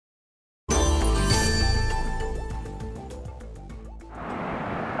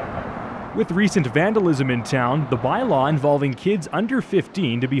With recent vandalism in town, the bylaw involving kids under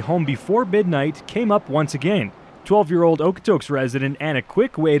 15 to be home before midnight came up once again. 12-year-old Okotoks resident Anna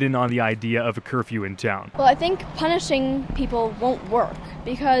Quick weighed in on the idea of a curfew in town. Well, I think punishing people won't work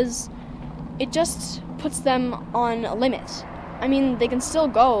because it just puts them on a limit. I mean, they can still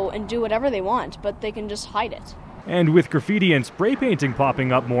go and do whatever they want, but they can just hide it. And with graffiti and spray painting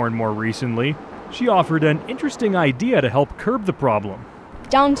popping up more and more recently, she offered an interesting idea to help curb the problem.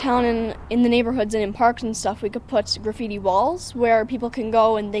 Downtown and in the neighborhoods and in parks and stuff, we could put graffiti walls where people can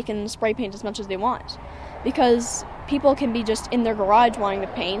go and they can spray paint as much as they want. Because people can be just in their garage wanting to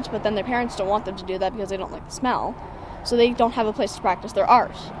paint, but then their parents don't want them to do that because they don't like the smell. So they don't have a place to practice their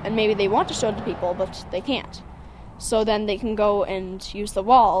art. And maybe they want to show it to people, but they can't. So then they can go and use the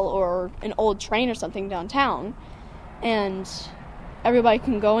wall or an old train or something downtown, and everybody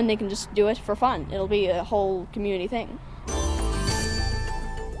can go and they can just do it for fun. It'll be a whole community thing.